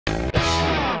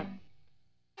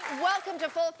welcome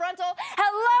to Full Frontal.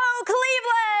 Hello,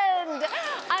 Cleveland!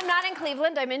 I'm not in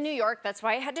Cleveland, I'm in New York, that's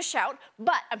why I had to shout,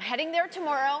 but I'm heading there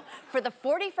tomorrow for the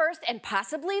 41st and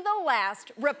possibly the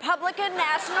last Republican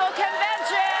National Convention!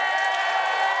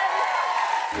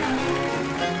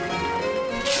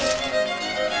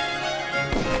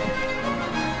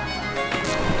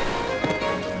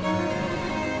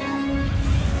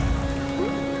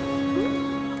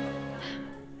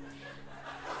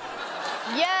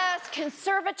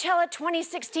 Conservacella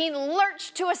 2016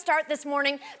 lurched to a start this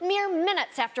morning, mere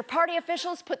minutes after party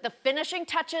officials put the finishing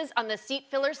touches on the seat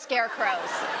filler scarecrows.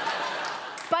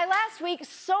 By last week,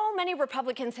 so many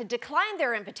Republicans had declined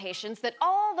their invitations that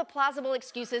all the plausible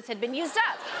excuses had been used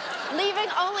up, leaving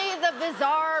only the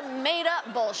bizarre,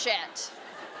 made-up bullshit.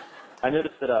 I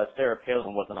noticed that Sarah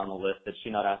Palin wasn't on the list. Did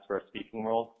she not ask for a speaking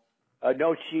role?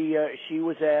 No, she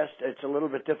was asked. It's a little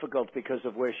bit difficult because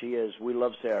of where she is. We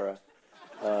love Sarah.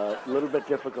 A little bit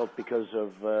difficult because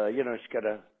of,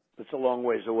 it's a long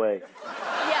ways away.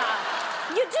 Yeah.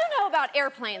 You do know about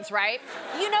airplanes, right?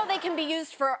 You know they can be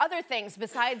used for other things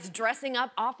besides dressing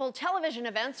up awful television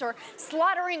events or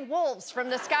slaughtering wolves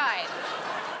from the sky.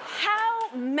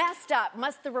 How messed up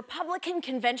must the Republican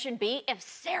convention be if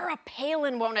Sarah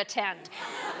Palin won't attend?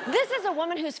 This is a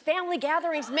woman whose family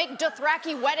gatherings make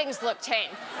Dothraki weddings look tame.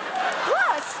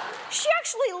 Plus, she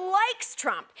actually likes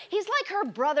Trump. He's like her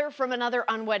brother from another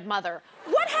unwed mother.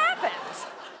 What happened?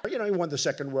 You know, he won the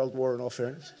Second World War, in all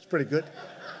fairness. It's pretty good.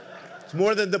 It's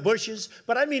more than the Bushes,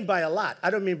 but I mean by a lot. I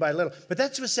don't mean by little. But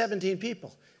that's with 17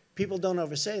 people. People don't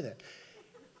oversay that.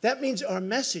 That means our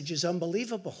message is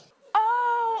unbelievable.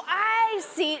 Oh, I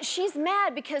see. She's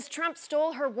mad because Trump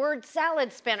stole her word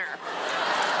salad spinner.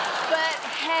 But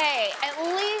hey, at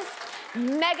least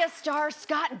megastar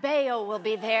Scott Baio will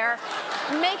be there,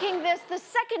 making this the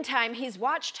second time he's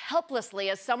watched helplessly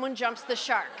as someone jumps the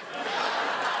shark.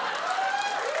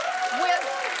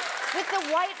 With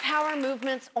the white power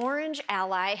movement's orange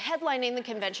ally headlining the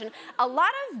convention, a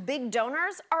lot of big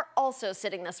donors are also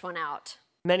sitting this one out.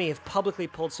 Many have publicly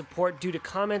pulled support due to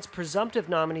comments presumptive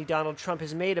nominee Donald Trump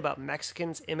has made about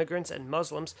Mexicans, immigrants, and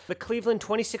Muslims. The Cleveland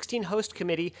 2016 host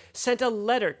committee sent a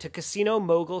letter to casino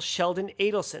mogul Sheldon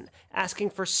Adelson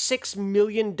asking for $6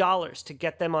 million to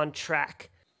get them on track.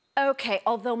 Okay,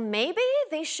 although maybe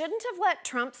they shouldn't have let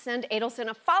Trump send Adelson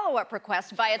a follow-up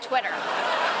request via Twitter.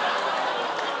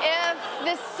 If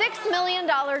this $6 million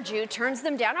Jew turns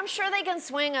them down, I'm sure they can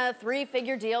swing a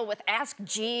three-figure deal with Ask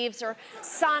Jeeves or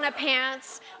sauna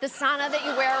pants, the sauna that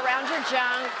you wear around your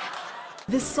junk.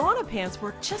 The sauna pants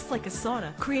work just like a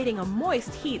sauna, creating a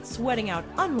moist heat, sweating out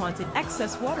unwanted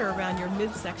excess water around your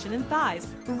midsection and thighs,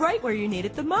 right where you need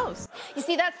it the most. You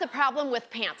see, that's the problem with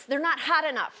pants. They're not hot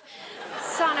enough.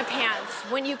 Sauna pants,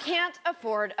 when you can't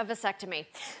afford a vasectomy.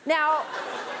 Now,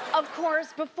 of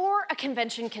course, before a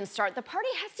convention can start, the party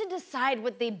has to decide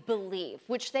what they believe,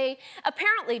 which they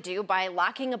apparently do by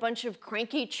locking a bunch of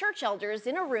cranky church elders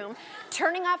in a room,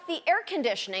 turning off the air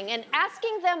conditioning, and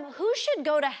asking them who should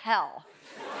go to hell.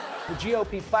 The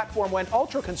GOP platform went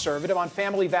ultra-conservative on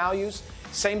family values,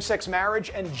 same-sex marriage,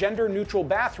 and gender-neutral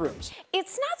bathrooms.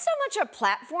 It's not so much a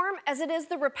platform as it is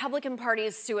the Republican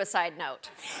Party's suicide note.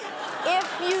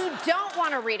 If you don't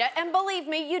want to read it, and believe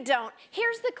me, you don't,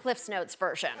 here's the Cliff's Notes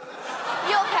version.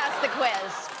 You'll pass the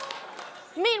quiz.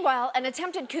 Meanwhile, an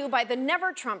attempted coup by the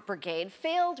Never Trump Brigade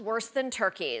failed worse than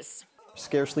turkeys.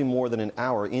 Scarcely more than an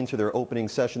hour into their opening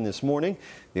session this morning,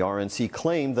 the RNC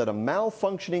claimed that a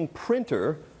malfunctioning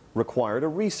printer required a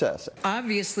recess.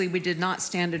 Obviously, we did not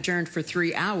stand adjourned for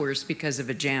 3 hours because of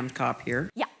a jammed cop here.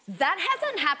 Yeah, that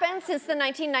hasn't happened since the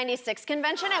 1996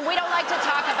 convention, and we don't like to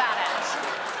talk about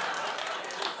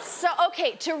it. So,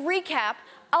 okay, to recap,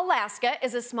 Alaska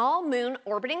is a small moon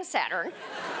orbiting Saturn.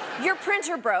 Your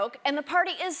printer broke, and the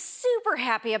party is super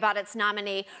happy about its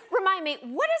nominee. Remind me,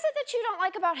 what is it that you don't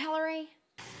like about Hillary?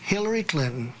 Hillary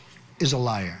Clinton is a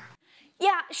liar.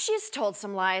 Yeah, she's told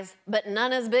some lies, but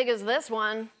none as big as this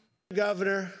one.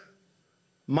 Governor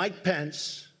Mike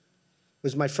Pence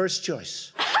was my first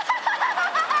choice.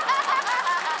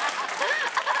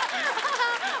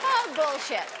 Oh,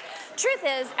 bullshit. Truth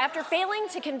is, after failing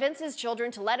to convince his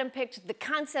children to let him pick the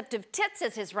concept of tits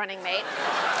as his running mate,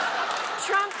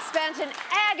 Trump spent an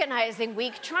agonizing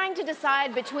week trying to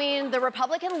decide between the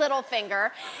Republican little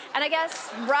finger and, I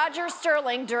guess, Roger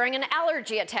Sterling during an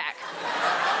allergy attack.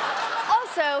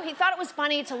 Also, he thought it was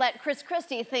funny to let Chris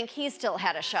Christie think he still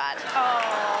had a shot.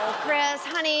 Oh, Chris,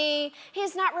 honey,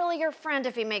 he's not really your friend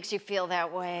if he makes you feel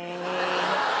that way.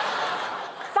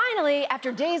 Finally,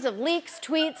 after days of leaks,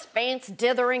 tweets, feints,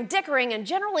 dithering, dickering, and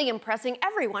generally impressing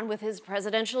everyone with his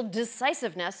presidential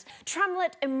decisiveness,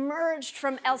 Trumplet emerged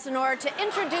from Elsinore to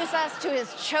introduce us to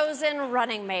his chosen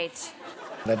running mate.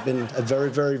 I've been a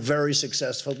very, very, very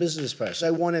successful business person.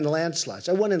 I won in landslides.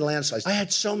 I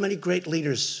had so many great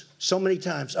leaders, so many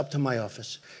times up to my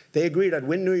office. They agreed I'd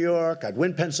win New York, I'd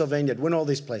win Pennsylvania, I'd win all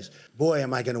these places. Boy,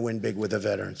 am I going to win big with the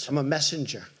veterans. I'm a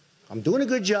messenger. I'm doing a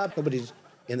good job. Nobody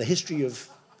in the history of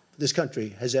this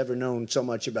country has ever known so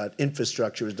much about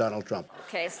infrastructure as Donald Trump.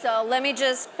 Okay, so let me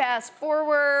just fast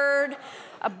forward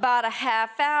about a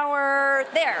half hour.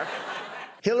 There.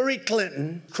 Hillary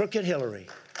Clinton, crooked Hillary.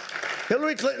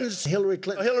 Hillary Clinton,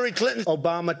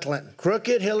 Obama Clinton.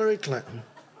 Crooked Hillary Clinton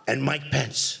and Mike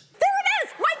Pence. There it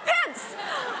is, Mike Pence.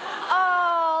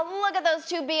 Oh, look at those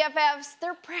two BFFs.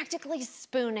 They're practically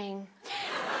spooning.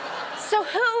 So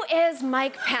who is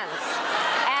Mike Pence?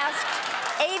 Asked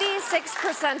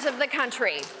 86% of the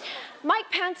country. Mike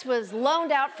Pence was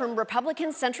loaned out from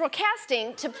Republican Central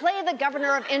Casting to play the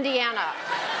governor of Indiana,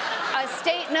 a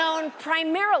state known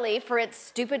primarily for its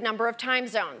stupid number of time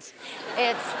zones.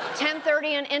 It's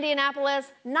 10:30 in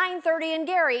Indianapolis, 9:30 in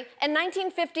Gary, and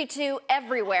 1952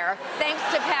 everywhere, thanks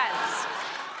to Pence.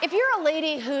 If you're a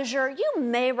lady Hoosier, you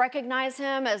may recognize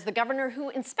him as the governor who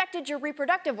inspected your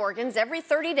reproductive organs every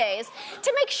 30 days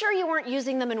to make sure you weren't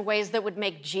using them in ways that would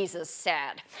make Jesus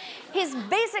sad. He's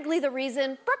basically the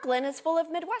reason Brooklyn is full of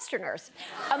Midwesterners.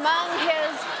 Among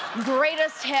his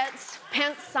greatest hits,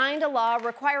 Pence signed a law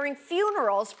requiring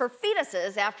funerals for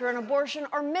fetuses after an abortion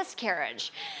or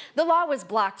miscarriage. The law was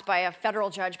blocked by a federal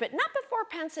judge, but not before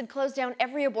Pence had closed down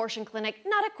every abortion clinic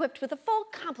not equipped with a full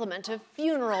complement of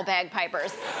funeral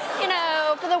bagpipers. You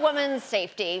know, for the woman's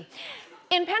safety.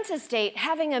 In Pence's state,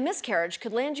 having a miscarriage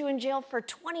could land you in jail for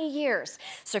 20 years.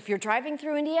 So if you're driving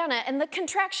through Indiana and the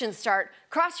contractions start,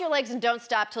 cross your legs and don't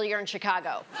stop till you're in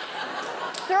Chicago.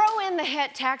 Throw in the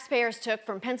hit taxpayers took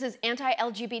from Pence's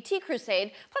anti-LGBT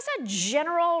crusade, plus a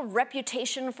general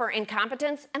reputation for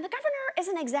incompetence, and the governor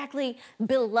isn't exactly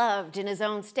beloved in his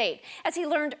own state, as he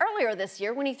learned earlier this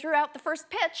year when he threw out the first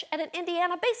pitch at an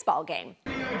Indiana baseball game.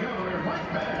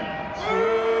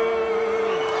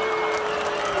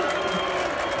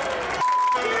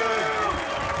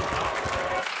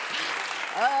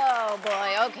 Oh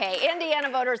boy, okay. Indiana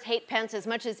voters hate Pence as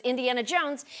much as Indiana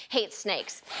Jones hates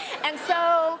snakes. And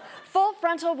so, Full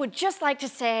Frontal would just like to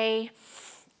say,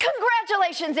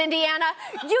 congratulations, Indiana!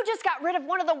 You just got rid of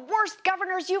one of the worst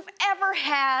governors you've ever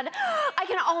had. I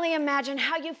can only imagine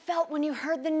how you felt when you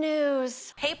heard the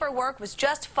news. Paperwork was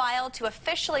just filed to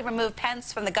officially remove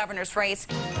Pence from the governor's race.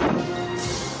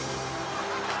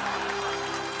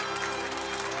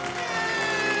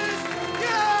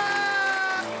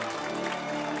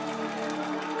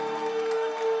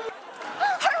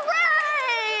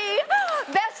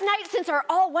 Since our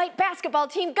all-white basketball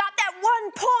team got that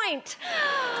 1 point.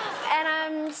 And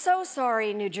I'm so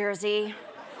sorry, New Jersey.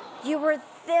 You were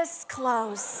this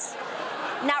close.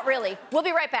 Not really. We'll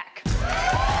be right back.